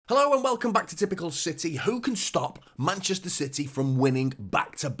Hello and welcome back to Typical City. Who can stop Manchester City from winning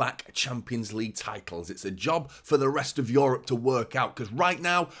back-to-back Champions League titles? It's a job for the rest of Europe to work out because right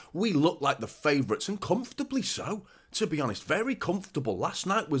now we look like the favourites and comfortably so. To be honest, very comfortable. Last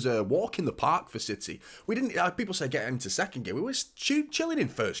night was a walk in the park for City. We didn't, people say get into second gear. We were chilling in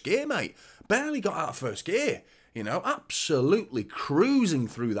first gear, mate. Barely got out of first gear. You know, absolutely cruising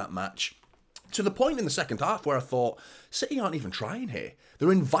through that match. To the point in the second half where I thought, City aren't even trying here.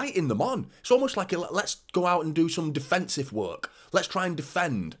 They're inviting them on. It's almost like, let's go out and do some defensive work. Let's try and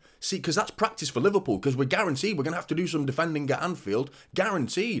defend. See, because that's practice for Liverpool, because we're guaranteed we're going to have to do some defending at Anfield.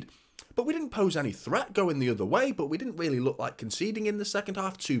 Guaranteed. But we didn't pose any threat going the other way, but we didn't really look like conceding in the second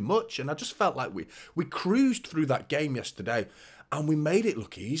half too much. And I just felt like we cruised through that game yesterday and we made it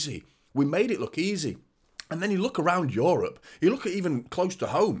look easy. We made it look easy. And then you look around Europe, you look at even close to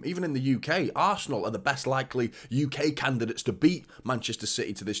home, even in the UK, Arsenal are the best likely UK candidates to beat Manchester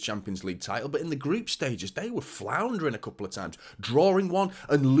City to this Champions League title. But in the group stages, they were floundering a couple of times, drawing one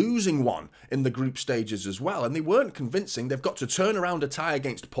and losing one in the group stages as well. And they weren't convincing. They've got to turn around a tie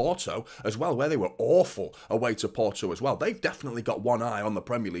against Porto as well, where they were awful away to Porto as well. They've definitely got one eye on the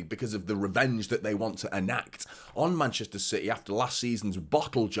Premier League because of the revenge that they want to enact on Manchester City after last season's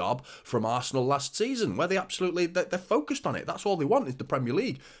bottle job from Arsenal last season, where they absolutely, they're focused on it. That's all they want is the Premier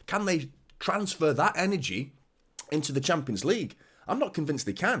League. Can they transfer that energy into the Champions League? I'm not convinced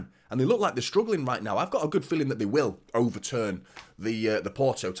they can. And they look like they're struggling right now. I've got a good feeling that they will overturn the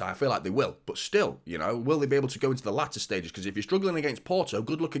Porto tie. I feel like they will. But still, you know, will they be able to go into the latter stages? Because if you're struggling against Porto,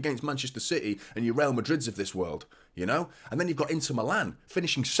 good luck against Manchester City and your Real Madrids of this world, you know? And then you've got Inter Milan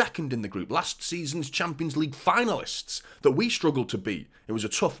finishing second in the group. Last season's Champions League finalists that we struggled to beat. It was a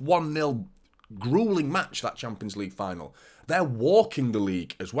tough 1-0 grueling match, that Champions League final. They're walking the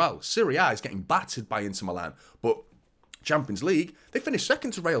league as well. Serie A is getting battered by Inter Milan, but Champions League, they finished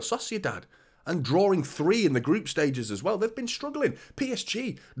second to Real Sociedad and drawing 3 in the group stages as well. They've been struggling.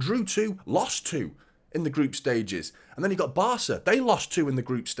 PSG drew 2, lost 2 in the group stages. And then you got Barca. They lost 2 in the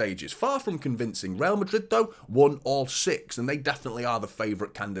group stages. Far from convincing. Real Madrid, though, won all 6. And they definitely are the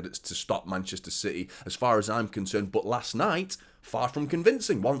favourite candidates to stop Manchester City, as far as I'm concerned. But last night, far from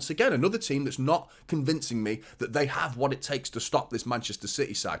convincing. Once again, another team that's not convincing me that they have what it takes to stop this Manchester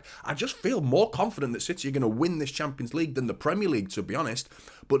City side. I just feel more confident that City are going to win this Champions League than the Premier League, to be honest.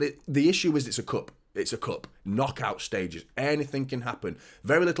 But the issue is it's a cup. It's a cup. Knockout stages. Anything can happen.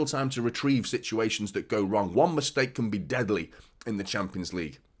 Very little time to retrieve situations that go wrong. One mistake can be deadly in the Champions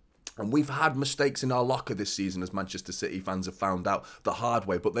League. And we've had mistakes in our locker this season, as Manchester City fans have found out the hard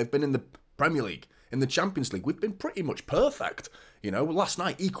way. But they've been in the Premier League. In the Champions League, we've been pretty much perfect. You know, last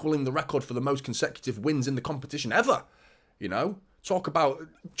night equaling the record for the most consecutive wins in the competition ever. You know, talk about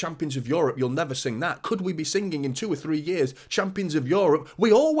Champions of Europe, you'll never sing that. Could we be singing in 2 or 3 years, Champions of Europe?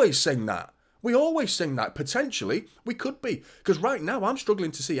 We always sing that. We always sing that. Potentially, we could be. Because right now, I'm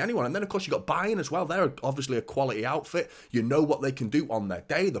struggling to see anyone. And then, of course, you've got Bayern as well. They're obviously a quality outfit. You know what they can do on their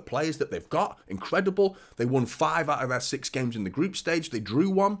day. The players that they've got, incredible. They won 5 out of their 6 games in the group stage. They drew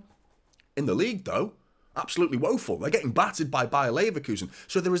 1. In the league, though, absolutely woeful. They're getting battered by Bayer Leverkusen.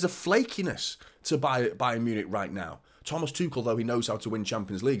 So there is a flakiness to Bayern Munich right now. Thomas Tuchel, though, he knows how to win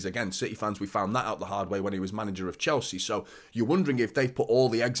Champions Leagues. Again, City fans, we found that out the hard way when he was manager of Chelsea. So you're wondering if they've put all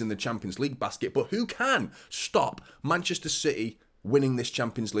the eggs in the Champions League basket. But who can stop Manchester City winning this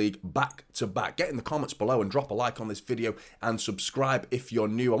Champions League back to back? Get in the comments below and drop a like on this video and subscribe if you're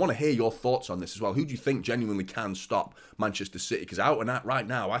new. I want to hear your thoughts on this as well. Who do you think genuinely can stop Manchester City? Because out and out right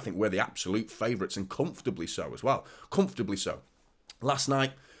now, I think we're the absolute favourites, and comfortably so as well. Comfortably so. Last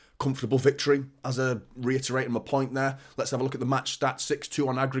night, comfortable victory, as I reiterated my point there. Let's have a look at the match stats. 6-2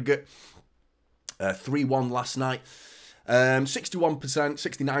 on aggregate. 3-1 last night. 61%,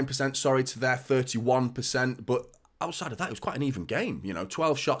 69%, sorry, to their 31%. But outside of that, it was quite an even game. You know,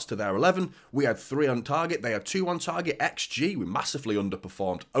 12 shots to their 11. We had 3 on target. They had 2 on target. XG, we massively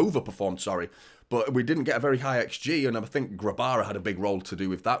overperformed, sorry. But we didn't get a very high XG, and I think Grabara had a big role to do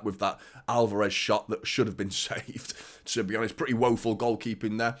with that Alvarez shot that should have been saved. To be honest, pretty woeful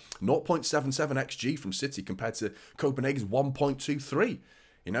goalkeeping there. 0.77 XG from City compared to Copenhagen's 1.23.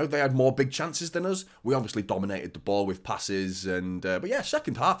 You know, they had more big chances than us. We obviously dominated the ball with passes. But yeah,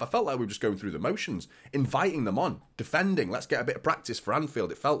 second half, I felt like we were just going through the motions. Inviting them on. Defending. Let's get a bit of practice for Anfield.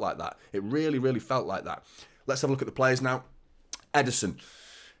 It felt like that. It really, really felt like that. Let's have a look at the players now. Ederson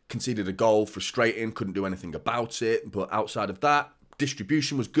conceded a goal. Frustrating. Couldn't do anything about it. But outside of that,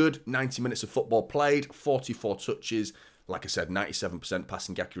 distribution was good. 90 minutes of football played. 44 touches. Like I said, 97%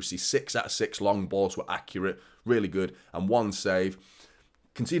 passing accuracy. 6 out of 6 long balls were accurate. Really good. And 1 save.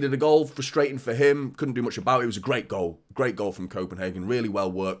 Conceded a goal, frustrating for him, couldn't do much about it. It was a great goal from Copenhagen, really well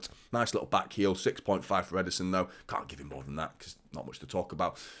worked. Nice little back heel, 6.5 for Ederson though. Can't give him more than that because not much to talk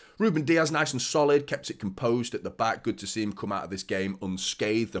about. Ruben Dias, nice and solid, kept it composed at the back. Good to see him come out of this game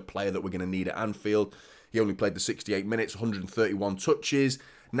unscathed, a player that we're going to need at Anfield. He only played the 68 minutes, 131 touches,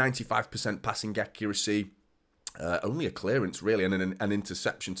 95% passing accuracy. Only a clearance, really, and an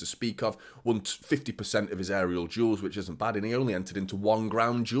interception to speak of. Won 50% of his aerial duels, which isn't bad, and he only entered into one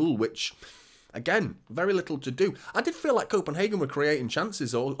ground duel, which, again, very little to do. I did feel like Copenhagen were creating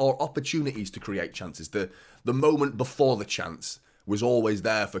chances or opportunities to create chances. The moment before the chance was always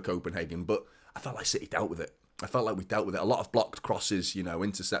there for Copenhagen, but I felt like City dealt with it. I felt like we dealt with it. A lot of blocked crosses, you know,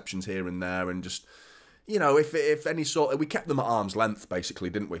 interceptions here and there, and just... You know, if any sort of... We kept them at arm's length, basically,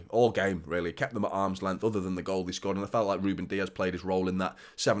 didn't we? All game, really. Kept them at arm's length, other than the goal they scored. And I felt like Ruben Dias played his role in that.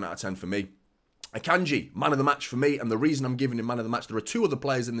 7 out of 10 for me. Akanji, man of the match for me. And the reason I'm giving him man of the match, there are 2 other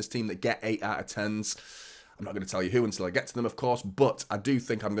players in this team that get 8 out of 10s. I'm not going to tell you who until I get to them, of course. But I do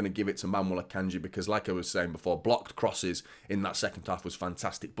think I'm going to give it to Manuel Akanji because, like I was saying before, blocked crosses in that second half was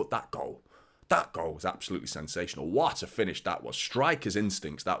fantastic. But that goal was absolutely sensational. What a finish that was. Striker's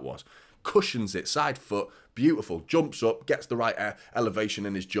instincts, that was. Cushions it, side foot, beautiful, jumps up, gets the right elevation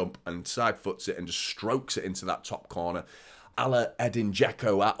in his jump and side foots it and just strokes it into that top corner. A la Edin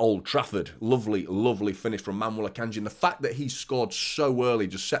Dzeko at Old Trafford. Lovely, lovely finish from Manuel Akanji. And the fact that he scored so early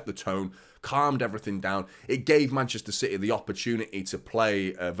just set the tone, calmed everything down. It gave Manchester City the opportunity to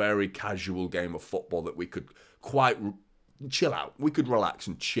play a very casual game of football that we could quite chill out. We could relax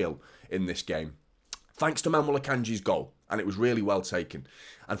and chill in this game. Thanks to Manuel Akanji's goal. And it was really well taken.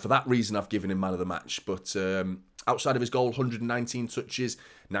 And for that reason, I've given him man of the match. But outside of his goal, 119 touches,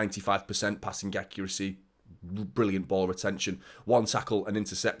 95% passing accuracy, brilliant ball retention, 1 tackle, an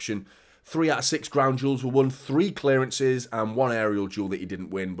interception. 3 out of 6 ground duels were won, 3 clearances, and 1 aerial duel that he didn't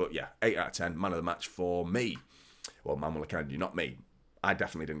win. But yeah, 8 out of 10, man of the match for me. Well, Manuel Akanji, not me. I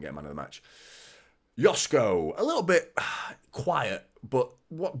definitely didn't get man of the match. Josko, a little bit quiet, but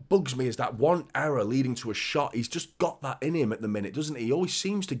what bugs me is that one error leading to a shot. He's just got that in him at the minute, doesn't he? He always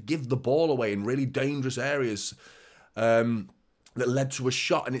seems to give the ball away in really dangerous areas that led to a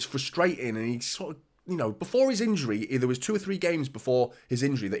shot, and it's frustrating. And he sort of, you know, before his injury, there was 2 or 3 games before his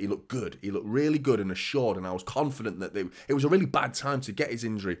injury that he looked good. He looked really good and assured, and I was confident that it was a really bad time to get his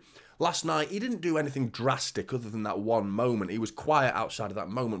injury. Last night, he didn't do anything drastic other than that one moment. He was quiet outside of that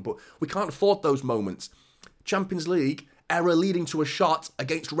moment, but we can't afford those moments. Champions League, error leading to a shot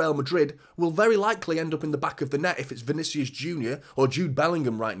against Real Madrid will very likely end up in the back of the net if it's Vinicius Jr. or Jude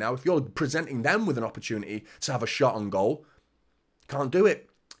Bellingham right now. If you're presenting them with an opportunity to have a shot on goal, can't do it.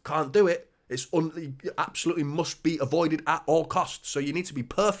 Can't do it. It absolutely must be avoided at all costs. So you need to be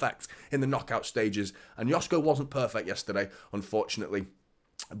perfect in the knockout stages. And Josko wasn't perfect yesterday, unfortunately.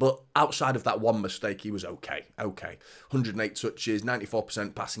 But outside of that one mistake, he was okay. 108 touches,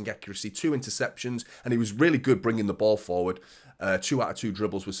 94% passing accuracy, 2 interceptions, and he was really good bringing the ball forward. 2 out of 2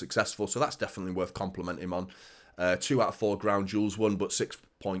 dribbles were successful, so that's definitely worth complimenting him on. 2 out of 4 ground duels won, but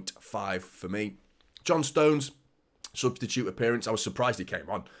 6.5 for me. John Stones, substitute appearance. I was surprised he came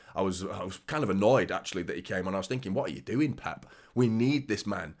on. I was kind of annoyed, actually, that he came on. I was thinking, what are you doing, Pep? We need this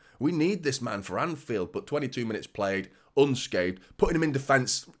man. We need this man for Anfield. But 22 minutes played, unscathed. Putting him in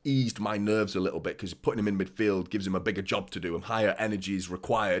defence eased my nerves a little bit because putting him in midfield gives him a bigger job to do and higher energy is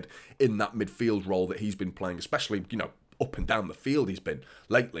required in that midfield role that he's been playing, especially, you know, up and down the field he's been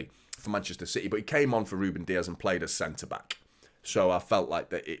lately for Manchester City. But he came on for Ruben Dias and played as centre-back. So I felt like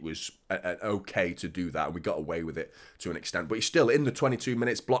that it was okay to do that, and we got away with it to an extent. But he's still in the 22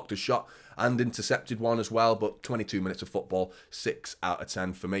 minutes, blocked a shot and intercepted one as well. But 22 minutes of football, 6 out of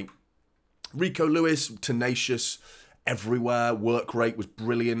 10 for me. Rico Lewis, tenacious everywhere. Work rate was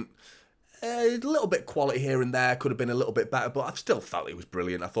brilliant. A little bit quality here and there, could have been a little bit better, but I've still felt he was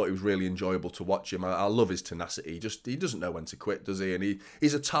brilliant. I thought he was really enjoyable to watch him. I love his tenacity. He doesn't know when to quit, does he? And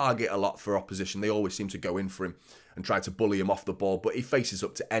he's a target a lot for opposition. They always seem to go in for him and try to bully him off the ball, but he faces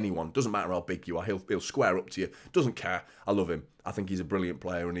up to anyone. Doesn't matter how big you are, he'll square up to you. Doesn't care. I love him. I think he's a brilliant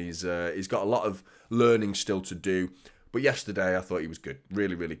player, and he's got a lot of learning still to do. But yesterday, I thought he was good.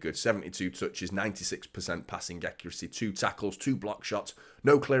 Really, really good. 72 touches, 96% passing accuracy, 2 tackles, 2 block shots,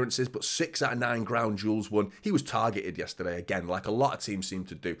 no clearances, but 6 out of 9 ground duels won. He was targeted yesterday, again, like a lot of teams seem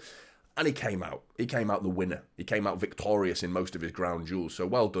to do. And he came out. He came out the winner. He came out victorious in most of his ground duels. So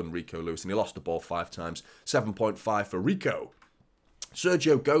well done, Rico Lewis. And he lost the ball 5 times. 7.5 for Rico.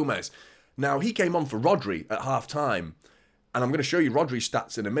 Sergio Gomez. Now, he came on for Rodri at half-time. And I'm going to show you Rodri's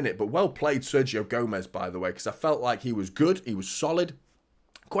stats in a minute. But well played, Sergio Gomez, by the way, because I felt like he was good. He was solid.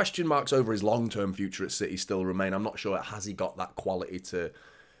 question marks over his long-term future at City still remain. I'm not sure, has he got that quality to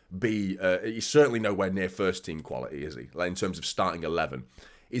be... he's certainly nowhere near first-team quality, is he? Like, in terms of starting 11.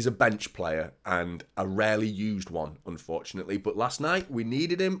 He's a bench player and a rarely used one, unfortunately. But last night, we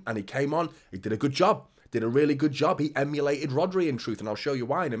needed him and he came on. He did a good job. Did a really good job. He emulated Rodri in truth, and I'll show you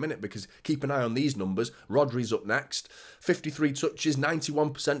why in a minute, because keep an eye on these numbers. Rodri's up next. 53 touches,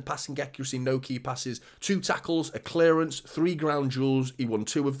 91% passing accuracy, no key passes, 2 tackles, a clearance, 3 ground duels. He won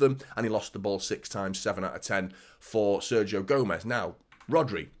 2 of them, and he lost the ball 6 times, 7 out of 10 for Sergio Gomez. Now,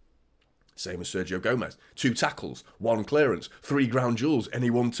 Rodri, same as Sergio Gomez. 2 tackles, 1 clearance, 3 ground duels, and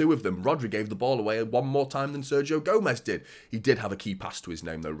he won 2 of them. Rodri gave the ball away 1 more time than Sergio Gomez did. He did have a key pass to his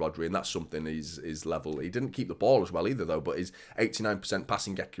name, though, Rodri, and that's something his level. He didn't keep the ball as well either, though, but his 89%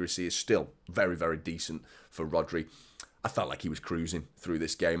 passing accuracy is still very, very decent for Rodri. I felt like he was cruising through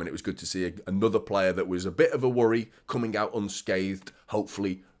this game, and it was good to see another player that was a bit of a worry coming out unscathed,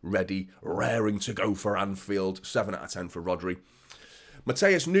 hopefully ready, raring to go for Anfield. 7 out of 10 for Rodri.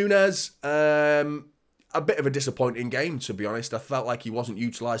 Matheus Nunes, a bit of a disappointing game, to be honest. I felt like he wasn't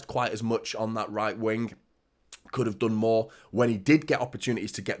utilised quite as much on that right wing. Could have done more. When he did get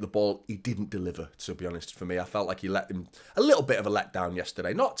opportunities to get the ball, he didn't deliver, to be honest, for me. I felt like he let him a little bit of a letdown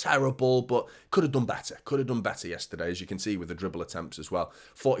yesterday. Not terrible, but could have done better. Could have done better yesterday, as you can see with the dribble attempts as well.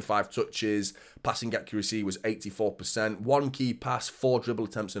 45 touches, passing accuracy was 84%, 1 key pass, 4 dribble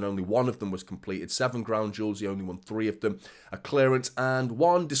attempts, and only 1 of them was completed. 7 ground duels, he only won 3 of them. A clearance and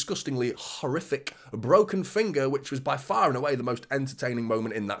 1 disgustingly horrific broken finger, which was by far and away the most entertaining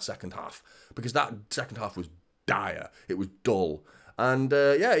moment in that second half. Because that second half was dire. It was dull. And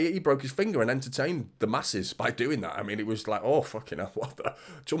yeah, he broke his finger and entertained the masses by doing that. I mean, it was like, oh, fucking hell, what the...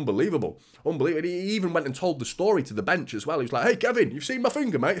 It's unbelievable. Unbelievable. He even went and told the story to the bench as well. He was like, hey, Kevin, you've seen my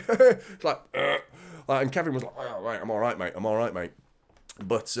finger, mate? It's like, and Kevin was like, oh, right, I'm all right, mate. I'm all right, mate.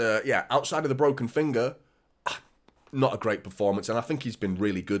 But yeah, outside of the broken finger, not a great performance, and I think he's been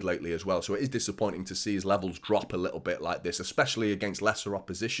really good lately as well, so it is disappointing to see his levels drop a little bit like this, especially against lesser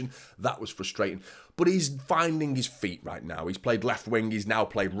opposition. That was frustrating, but he's finding his feet right now. He's played left wing, he's now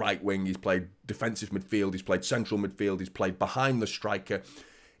played right wing, he's played defensive midfield, he's played central midfield, he's played behind the striker.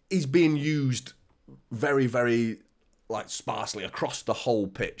 He's being used very, very sparsely across the whole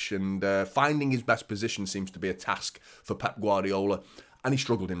pitch, and finding his best position seems to be a task for Pep Guardiola, and he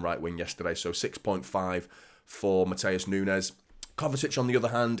struggled in right wing yesterday, so 6.5 for Matheus Nunes. Kovacic, on the other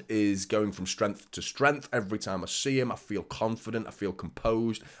hand, is going from strength to strength. Every time I see him, I feel confident, I feel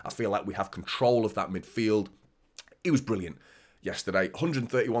composed, I feel like we have control of that midfield. He was brilliant yesterday.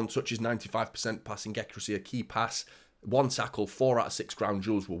 131 touches, 95% passing accuracy, a key pass, 1 tackle, 4 out of 6 ground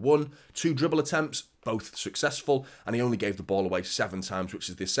duels were won, 2 dribble attempts, both successful, and he only gave the ball away 7 times, which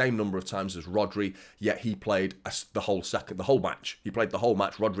is the same number of times as Rodri, yet he played the whole match. He played the whole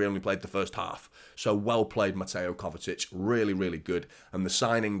match, Rodri only played the first half. So well played, Mateo Kovacic, really, really good, and the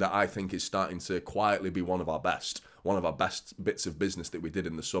signing that I think is starting to quietly be one of our best bits of business that we did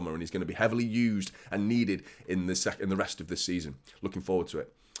in the summer, and he's going to be heavily used and needed in the rest of this season. Looking forward to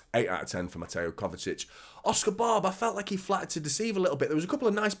it. 8 out of 10 for Mateo Kovacic. Oscar Bob, I felt like he flattered to deceive a little bit. There was a couple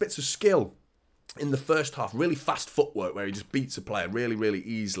of nice bits of skill in the first half. Really fast footwork where he just beats a player really, really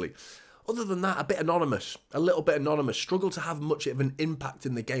easily. Other than that, a bit anonymous. A little bit anonymous. Struggled to have much of an impact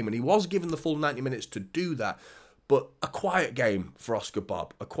in the game. And he was given the full 90 minutes to do that. But a quiet game for Oscar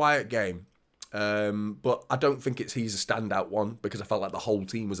Bob. A quiet game. But I don't think he's a standout one, because I felt like the whole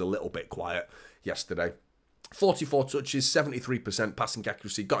team was a little bit quiet yesterday. 44 touches, 73% passing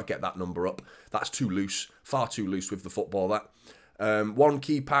accuracy. Got to get that number up. That's too loose. Far too loose with the football, that. 1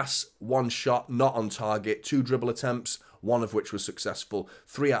 key pass, 1 shot, not on target. 2 dribble attempts, 1 of which was successful.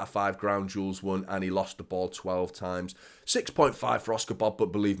 3 out of 5 ground duels won, and he lost the ball 12 times. 6.5 for Oscar Bob,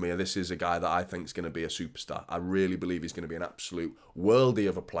 but believe me, this is a guy that I think is going to be a superstar. I really believe he's going to be an absolute worldie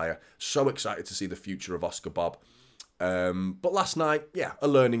of a player. So excited to see the future of Oscar Bob. But last night, yeah, a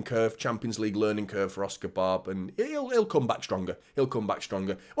learning curve, Champions League learning curve for Oscar Bob, and he'll come back stronger. He'll come back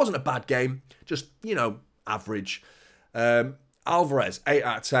stronger. It wasn't a bad game, just, average. Alvarez, 8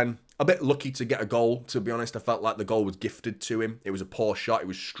 out of 10. A bit lucky to get a goal, to be honest. I felt like the goal was gifted to him. It was a poor shot. It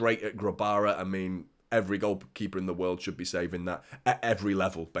was straight at Grabara. I mean, every goalkeeper in the world should be saving that at every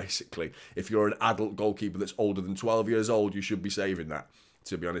level, basically. If you're an adult goalkeeper that's older than 12 years old, you should be saving that,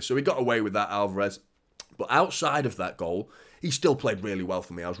 to be honest. So he got away with that, Alvarez. But outside of that goal, he still played really well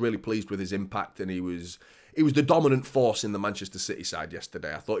for me. I was really pleased with his impact, and he was the dominant force in the Manchester City side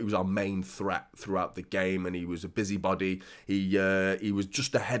yesterday. I thought he was our main threat throughout the game, and he was a busybody. He was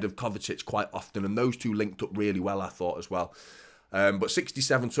just ahead of Kovacic quite often, and those two linked up really well, I thought, as well. But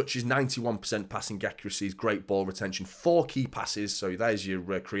 67 touches, 91% passing accuracies, great ball retention, 4 key passes. So there's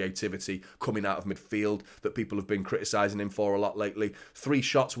your creativity coming out of midfield that people have been criticising him for a lot lately. 3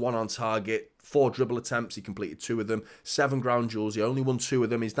 shots, 1 on target, 4 dribble attempts. He completed 2 of them. 7 ground duels. He only won 2 of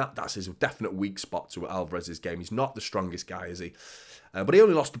them. That's his definite weak spot to Alvarez's game. He's not the strongest guy, is he? But he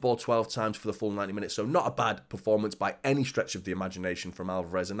only lost the ball 12 times for the full 90 minutes. So not a bad performance by any stretch of the imagination from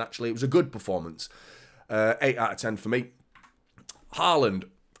Alvarez. And actually, it was a good performance. 8 out of 10 for me. Haaland,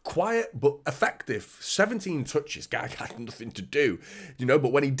 quiet but effective. 17 touches. Guy had nothing to do,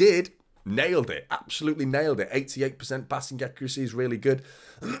 but when he did, nailed it. Absolutely nailed it. 88% passing accuracy is really good.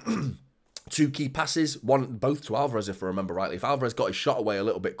 2 key passes, both to Alvarez, if I remember rightly. If Alvarez got his shot away a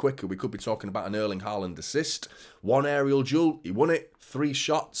little bit quicker, we could be talking about an Erling Haaland assist. 1 aerial duel, he won it. 3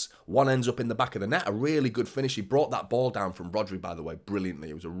 shots, 1 ends up in the back of the net. A really good finish. He brought that ball down from Rodri, by the way, brilliantly.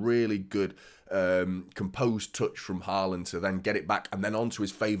 It was a really good composed touch from Haaland to then get it back and then onto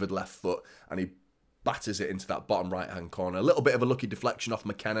his favoured left foot, and he batters it into that bottom right-hand corner. A little bit of a lucky deflection off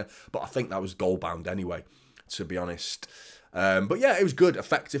McKenna, but I think that was goal-bound anyway, to be honest. But yeah, it was good,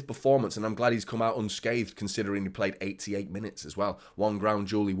 effective performance, and I'm glad he's come out unscathed considering he played 88 minutes as well. 1 ground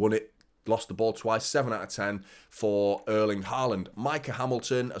duel, he won it, lost the ball twice, 7 out of 10 for Erling Haaland. Micah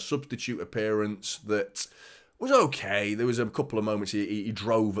Hamilton, a substitute appearance that was okay. There was a couple of moments he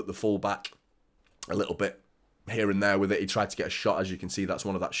drove at the fullback a little bit here and there with it. He tried to get a shot, as you can see. That's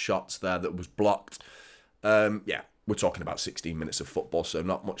one of that shots there that was blocked. Yeah, we're talking about 16 minutes of football, so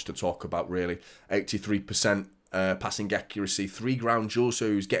not much to talk about really. 83% passing accuracy, 3 ground duels, so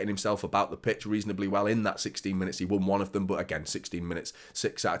he was getting himself about the pitch reasonably well in that 16 minutes. He won 1 of them, but again, 16 minutes,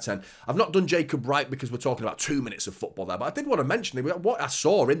 6 out of 10. I've not done Jacob Wright because we're talking about 2 minutes of football there, but I did want to mention what I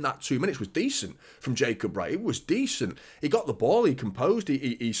saw in that 2 minutes was decent from Jacob Wright. It was decent. He got the ball, he composed,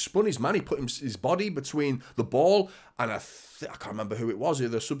 he spun his man, he put his body between the ball, and I can't remember who it was,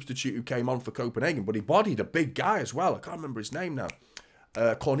 the substitute who came on for Copenhagen, but he bodied a big guy as well. I can't remember his name now.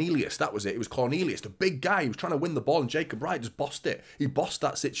 Cornelius, that was it. It was Cornelius, the big guy. He was trying to win the ball, and Jacob Wright just bossed it. He bossed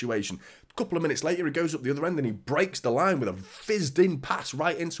that situation. A couple of minutes later, he goes up the other end and he breaks the line with a fizzed-in pass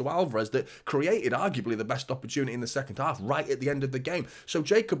right into Alvarez that created arguably the best opportunity in the second half, right at the end of the game. So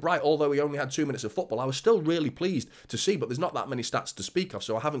Jacob Wright, although he only had 2 minutes of football, I was still really pleased to see, but there's not that many stats to speak of,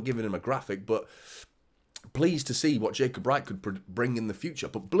 so I haven't given him a graphic, but pleased to see what Jacob Wright could bring in the future.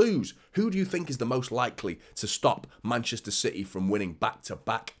 But Blues, who do you think is the most likely to stop Manchester City from winning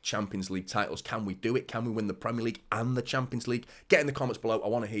back-to-back Champions League titles? Can we do it? Can we win the Premier League and the Champions League? Get in the comments below. I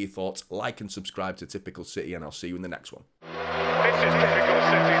want to hear your thoughts. Like and subscribe to Typical City, and I'll see you in the next one. This is typical.